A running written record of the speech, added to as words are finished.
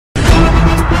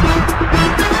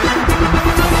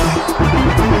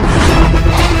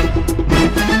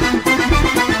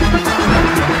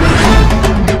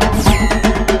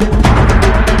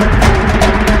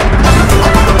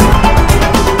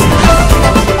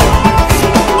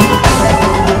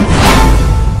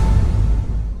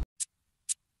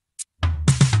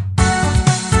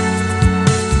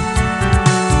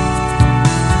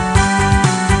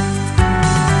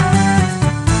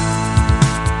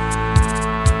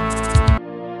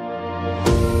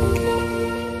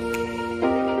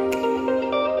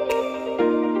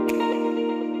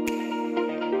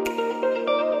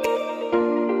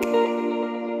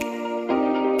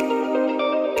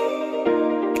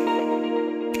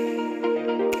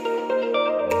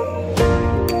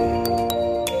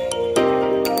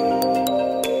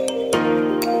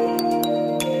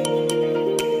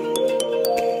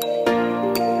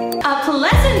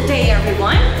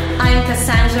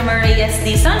Cassandra Marias,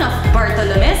 the son of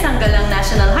Bartolome, Sangalang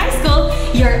National High School,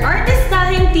 your artist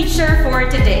styling teacher for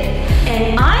today.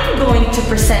 And I'm going to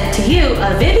present to you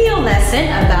a video lesson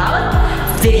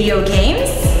about video games,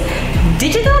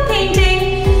 digital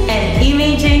painting, and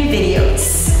imaging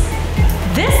videos.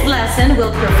 This lesson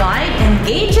will provide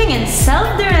engaging and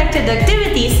self-directed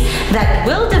activities that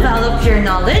will develop your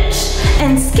knowledge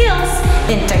and skills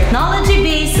in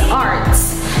technology-based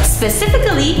arts,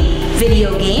 specifically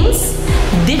video games,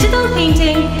 digital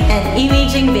painting, and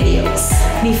imaging videos.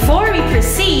 Before we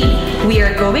proceed, we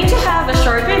are going to have a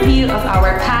short review of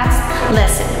our past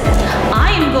lesson.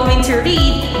 I am going to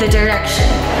read the direction.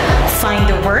 Find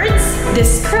the words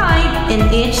described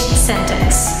in each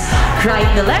sentence.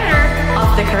 Write the letter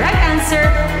of the correct answer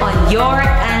on your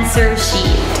answer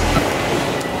sheet.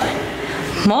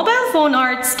 Mobile phone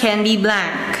arts can be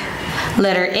blank.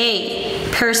 Letter A,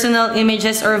 personal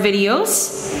images or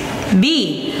videos.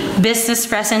 B, business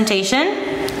presentation.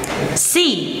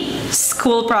 C,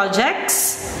 school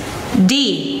projects.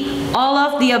 D, all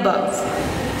of the above.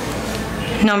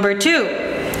 Number 2.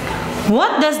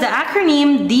 What does the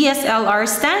acronym DSLR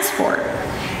stands for?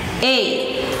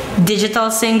 A,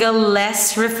 digital single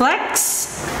lens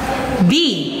reflex.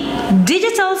 B,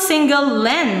 digital single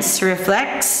lens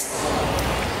reflex.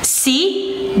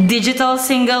 C, digital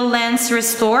single lens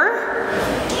restore.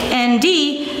 And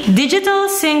D, digital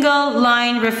single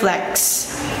line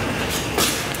reflex.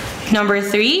 Number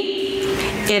 3.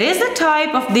 It is the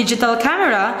type of digital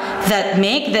camera that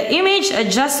make the image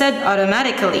adjusted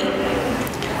automatically.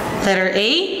 Letter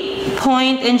A,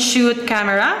 point and shoot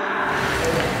camera.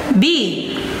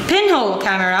 B, pinhole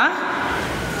camera.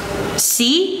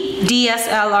 C,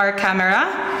 DSLR camera.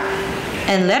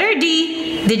 And letter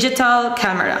D, digital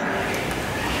camera.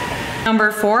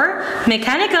 Number 4,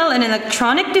 mechanical and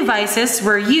electronic devices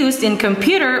were used in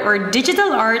computer or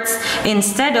digital arts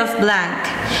instead of blank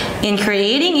in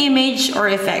creating image or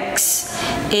effects.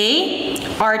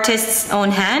 A, artist's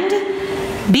own hand.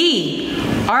 B,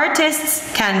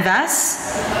 artist's canvas.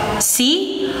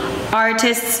 C,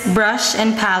 artist's brush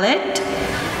and palette.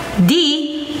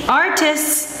 D,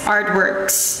 artist's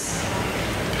artworks.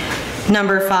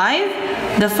 Number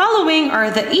 5, the following are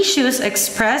the issues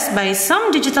expressed by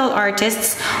some digital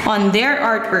artists on their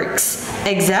artworks,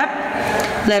 except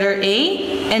letter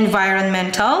A,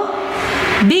 environmental.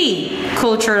 B,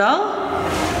 cultural.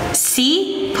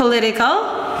 C, political.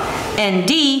 And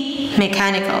D,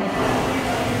 mechanical.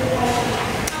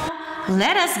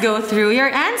 Let us go through your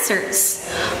answers.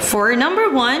 For number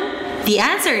 1, the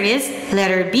answer is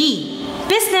letter B,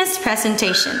 business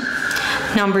presentation.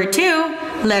 Number 2,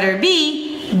 letter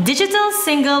B, digital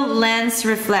single lens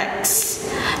reflex.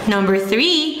 Number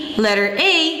 3, letter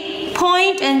A,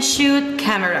 point and shoot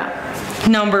camera.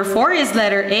 Number 4 is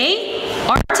letter A,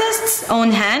 artist's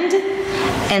own hand.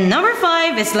 And number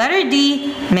 5 is letter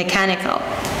D, mechanical.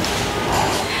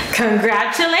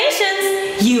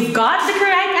 Congratulations! You've got the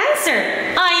correct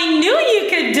answer! I knew you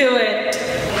could do it!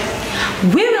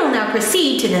 We will now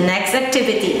proceed to the next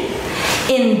activity.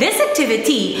 In this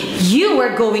activity, you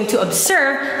are going to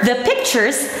observe the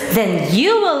pictures, then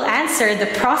you will answer the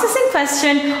processing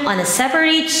question on a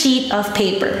separate sheet of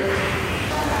paper.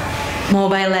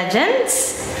 Mobile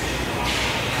Legends,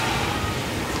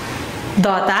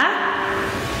 Dota,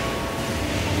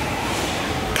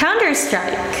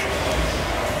 Counter-Strike,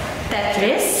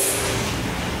 Tetris,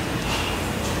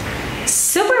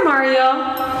 Super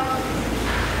Mario,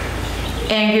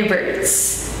 Angry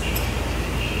Birds.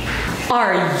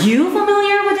 Are you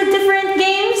familiar with the different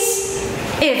games?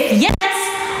 If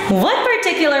yes, what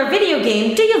particular video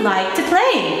game do you like to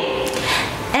play?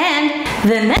 And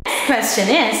the next question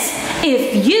is,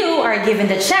 if you are given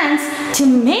the chance to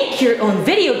make your own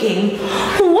video game,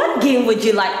 what game would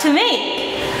you like to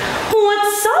make?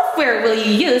 What software will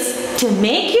you use to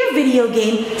make your video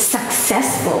game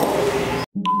successful?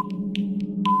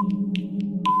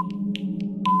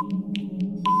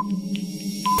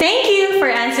 Thank you for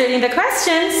answering the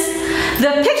questions.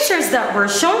 The pictures that were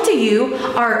shown to you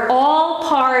are all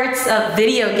parts of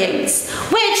video games,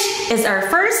 which is our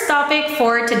first topic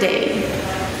for today.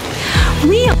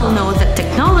 We all know that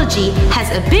technology has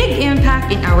a big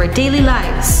impact in our daily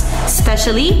lives,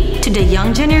 especially to the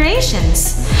young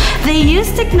generations. They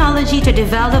use technology to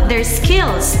develop their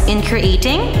skills in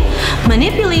creating,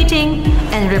 manipulating,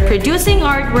 and reproducing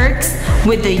artworks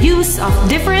with the use of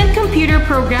different computer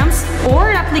programs or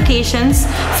applications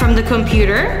from the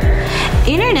computer,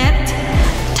 internet,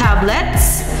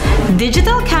 tablets,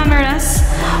 digital cameras,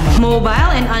 mobile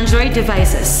and Android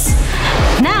devices.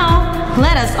 Now,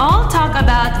 let us all talk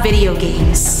about video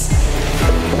games.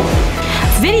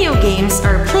 Video games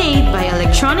are played by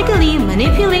electronically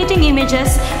manipulating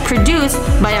images produced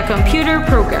by a computer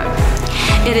program.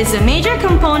 It is a major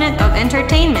component of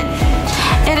entertainment.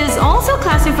 It is also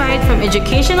classified from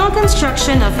educational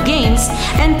construction of games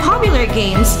and popular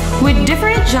games with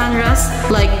different genres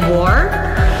like war,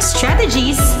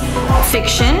 strategies,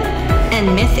 fiction,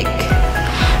 and mythic.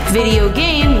 Video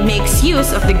game makes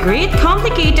use of the great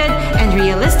complicated and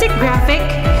realistic graphic,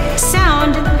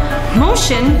 sound,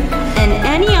 motion, and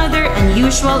any other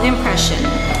unusual impression.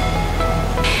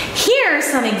 Here are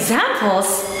some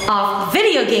examples of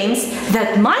video games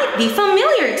that might be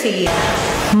familiar to you.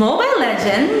 Mobile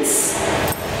Legends,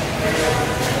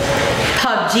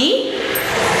 PUBG,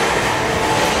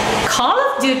 Call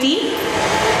of Duty,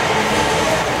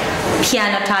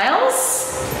 Piano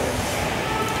Tiles,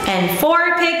 and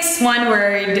 4 picks, 1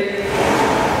 word.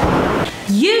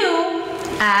 You,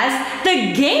 as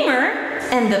the gamer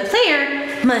and the player,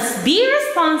 must be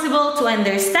responsible to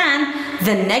understand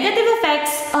the negative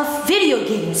effects of video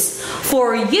games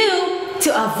for you to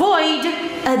avoid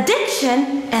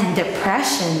addiction and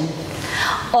depression.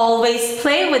 Always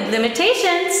play with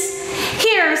limitations.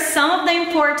 Here are some of the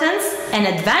importance and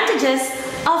advantages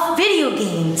of video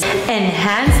games.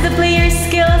 Enhance the player's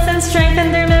skills and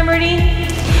strengthen their memory.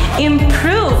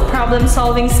 Improve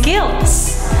problem-solving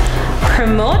skills.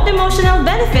 Promote emotional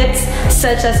benefits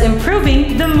such as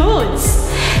improving the moods.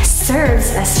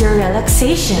 Serves as your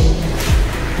relaxation.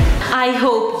 I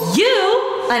hope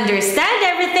you understand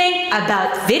everything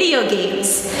about video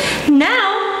games.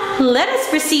 Now, let us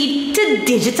proceed to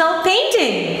digital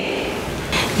painting.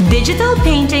 Digital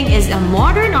painting is a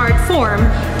modern art form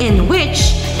in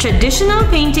which traditional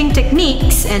painting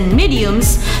techniques and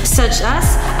mediums such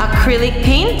as acrylic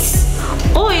paints,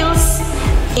 oils,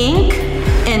 ink,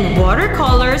 and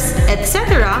watercolors,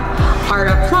 etc. are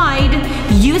applied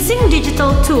using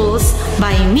digital tools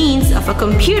by means of a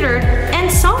computer and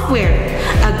software,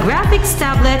 a graphics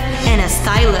tablet, and a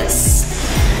stylus.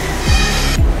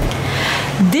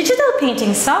 Digital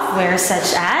painting software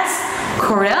such as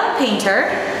Corel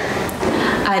Painter,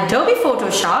 Adobe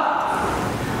Photoshop,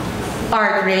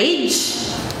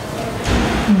 ArtRage,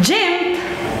 GIMP,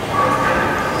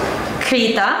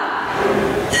 Krita,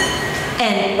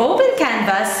 and Open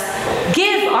Canvas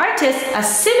give artists a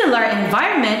similar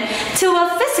environment to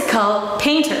a physical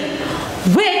painter,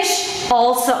 which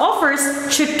also offers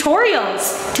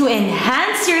tutorials to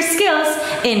enhance your skills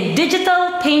in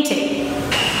digital painting.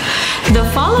 The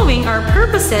following are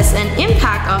purposes and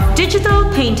impact of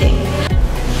digital painting.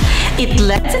 It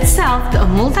lends itself to a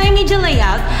multimedia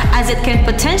layout as it can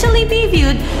potentially be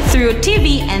viewed through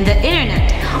TV and the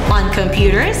internet, on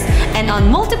computers, and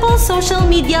on multiple social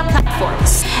media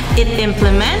platforms. It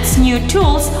implements new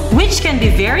tools which can be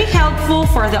very helpful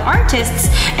for the artists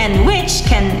and which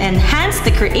can enhance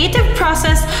the creative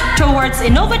process towards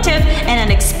innovative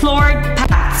and unexplored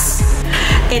paths.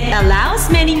 It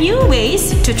allows many new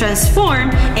ways to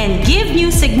transform and give new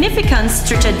significance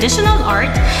to traditional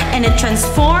art, and it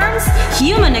transforms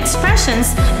human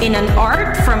expressions in an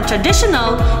art from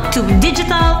traditional to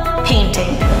digital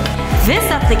painting. This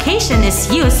application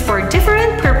is used for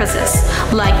different purposes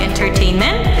like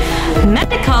entertainment,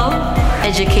 medical,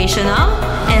 educational,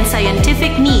 and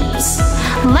scientific needs.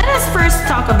 Let us first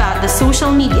talk about the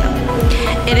social media.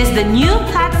 It is the new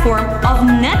platform of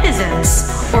netizens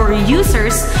or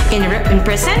users in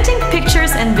presenting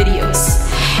pictures and videos.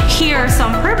 Here are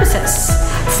some purposes.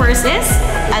 First is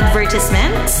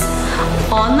advertisements,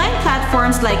 online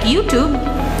platforms like YouTube,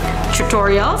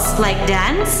 tutorials like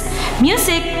dance,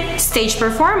 music, stage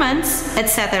performance,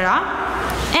 etc.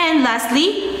 And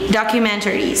lastly,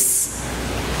 documentaries.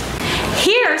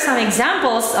 Here are some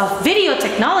examples of video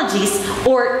technologies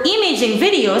or imaging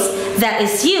videos that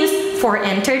is used for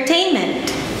entertainment.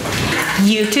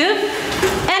 YouTube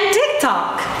and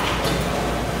TikTok.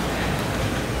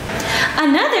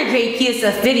 Another great use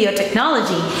of video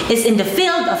technology is in the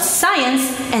field of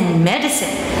science and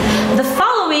medicine. The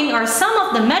following are some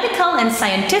of the medical and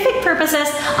scientific purposes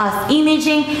of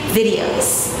imaging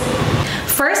videos.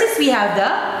 First is we have the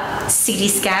CT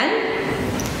scan,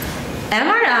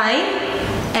 MRI,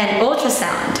 and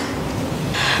ultrasound.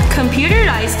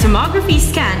 Computerized tomography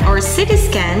scan or CT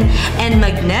scan and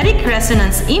magnetic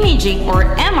resonance imaging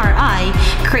or MRI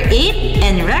create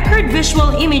and record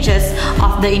visual images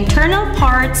of the internal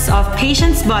parts of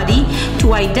patient's body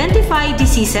to identify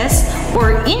diseases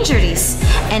or injuries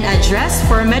and address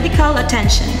for medical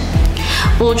attention.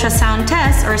 Ultrasound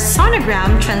test or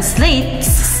sonogram translates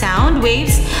sound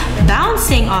waves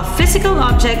bouncing off physical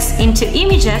objects into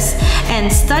images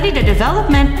and study the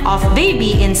development of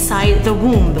baby inside the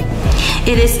womb.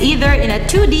 It is either in a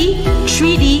 2D,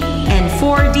 3D, and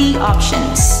 4D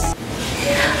options.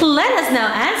 Let us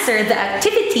now answer the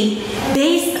activity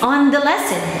based on the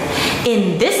lesson.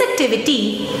 In this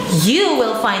activity, you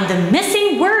will find the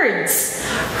missing words.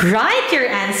 Write your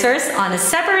answers on a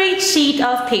separate sheet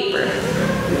of paper.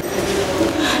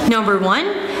 Number 1,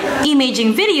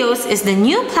 imaging videos is the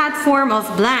new platform of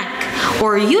blank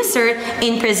or user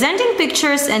in presenting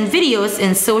pictures and videos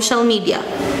in social media.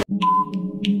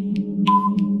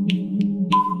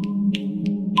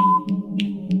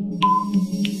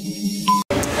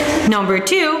 Number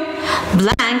 2,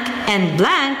 blank and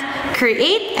blank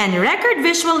create and record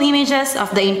visual images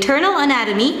of the internal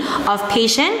anatomy of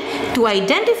patient to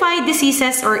identify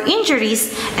diseases or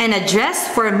injuries and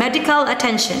address for medical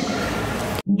attention.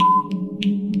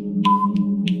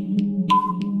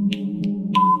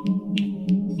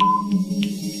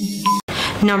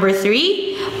 Number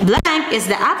 3, blank is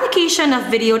the application of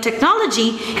video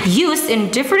technology used in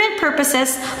different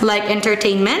purposes like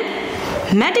entertainment,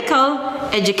 medical,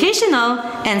 educational,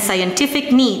 and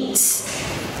scientific needs.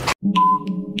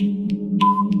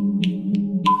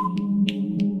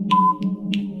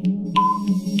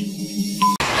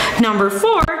 Number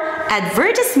 4,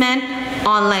 advertisement,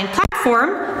 online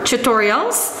platform,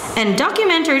 tutorials, and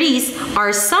documentaries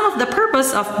are some of the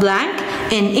purpose of blank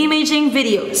in imaging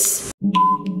videos.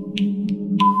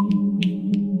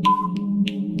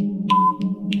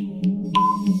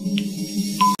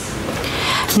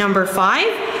 Number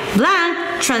 5,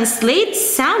 blank translates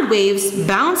sound waves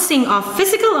bouncing off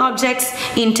physical objects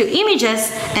into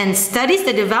images and studies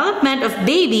the development of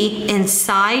baby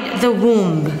inside the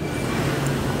womb.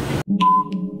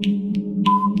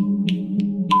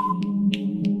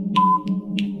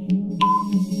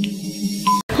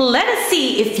 Let us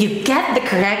see if you get the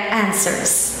correct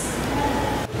answers.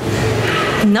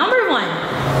 Number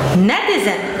 1,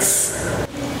 netizens.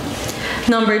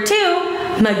 Number 2,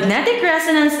 magnetic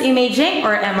resonance imaging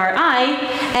or MRI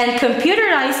and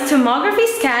computerized tomography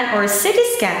scan or CT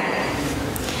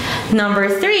scan.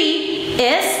 Number 3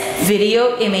 is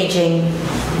video imaging.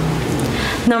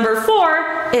 Number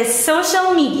 4 is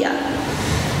social media.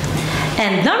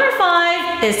 And number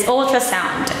 5 is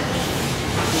ultrasound.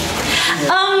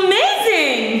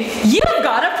 Amazing! You've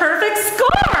got a perfect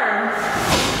score!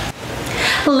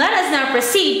 Let us now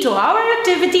proceed to our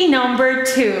activity number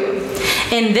 2.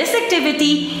 In this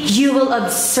activity, you will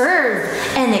observe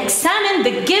and examine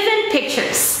the given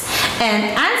pictures and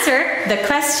answer the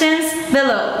questions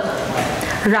below.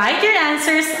 Write your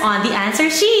answers on the answer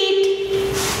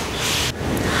sheet.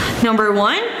 Number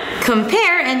 1,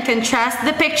 compare and contrast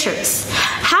the pictures.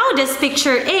 How does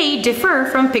picture A differ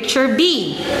from picture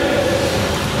B?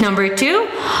 Number 2,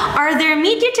 are there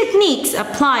media techniques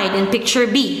applied in picture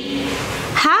B?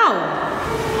 How?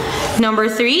 Number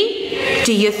 3,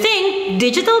 do you think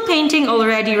digital painting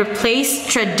already replaced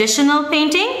traditional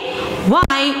painting?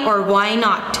 Why or why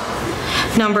not?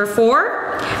 Number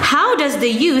 4, how does the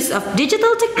use of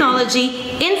digital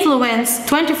technology influence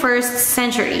 21st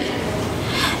century?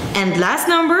 And last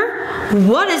number,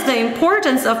 what is the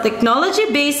importance of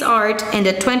technology-based art in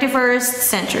the 21st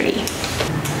century?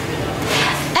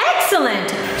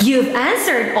 Excellent! You've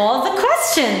answered all the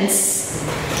questions.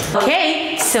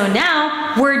 Okay, so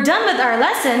now we're done with our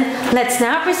lesson. Let's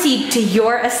now proceed to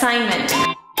your assignment.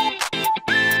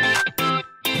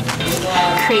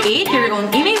 Create your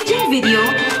own imaging video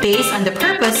based on the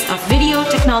purpose of video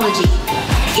technology.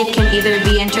 It can either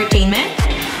be entertainment,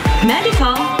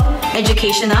 medical,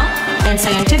 educational, and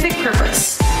scientific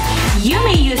purpose. You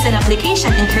may use an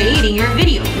application in creating your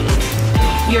video.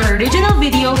 Your original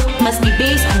video must be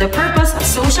based on the purpose of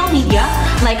social media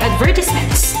like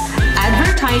advertisements,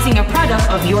 advertising a product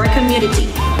of your community.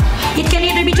 It can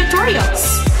either be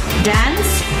tutorials,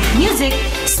 dance, music,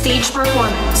 stage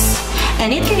performance.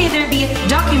 And it can either be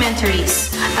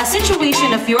documentaries, a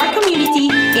situation of your community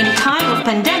in time of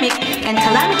pandemic and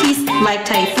calamities like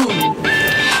typhoon.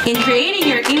 In creating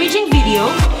your imaging video,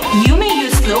 you may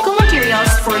use local materials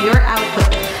for your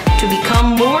output to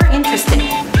become more interesting.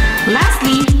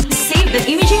 Lastly, save the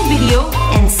imaging video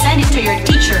and send it to your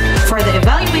teacher for the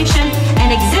evaluation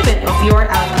and exhibit of your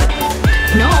output.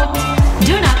 Note,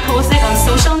 do not post it on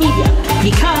social media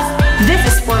because this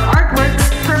is for artwork's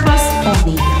purpose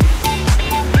only.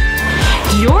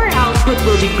 Your output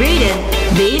will be graded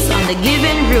based on the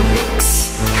given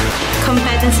rubrics.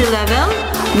 Competency level,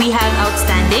 we have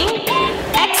outstanding,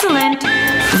 excellent,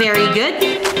 very good,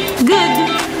 good,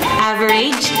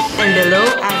 average, and below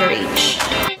average.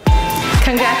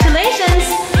 Congratulations!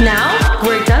 Now,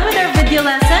 we're done with our video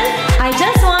lesson. I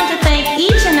just want to thank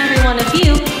each and every one of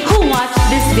you who watched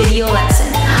this video lesson.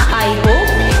 I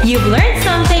hope you've learned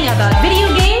something about video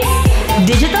games,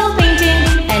 digital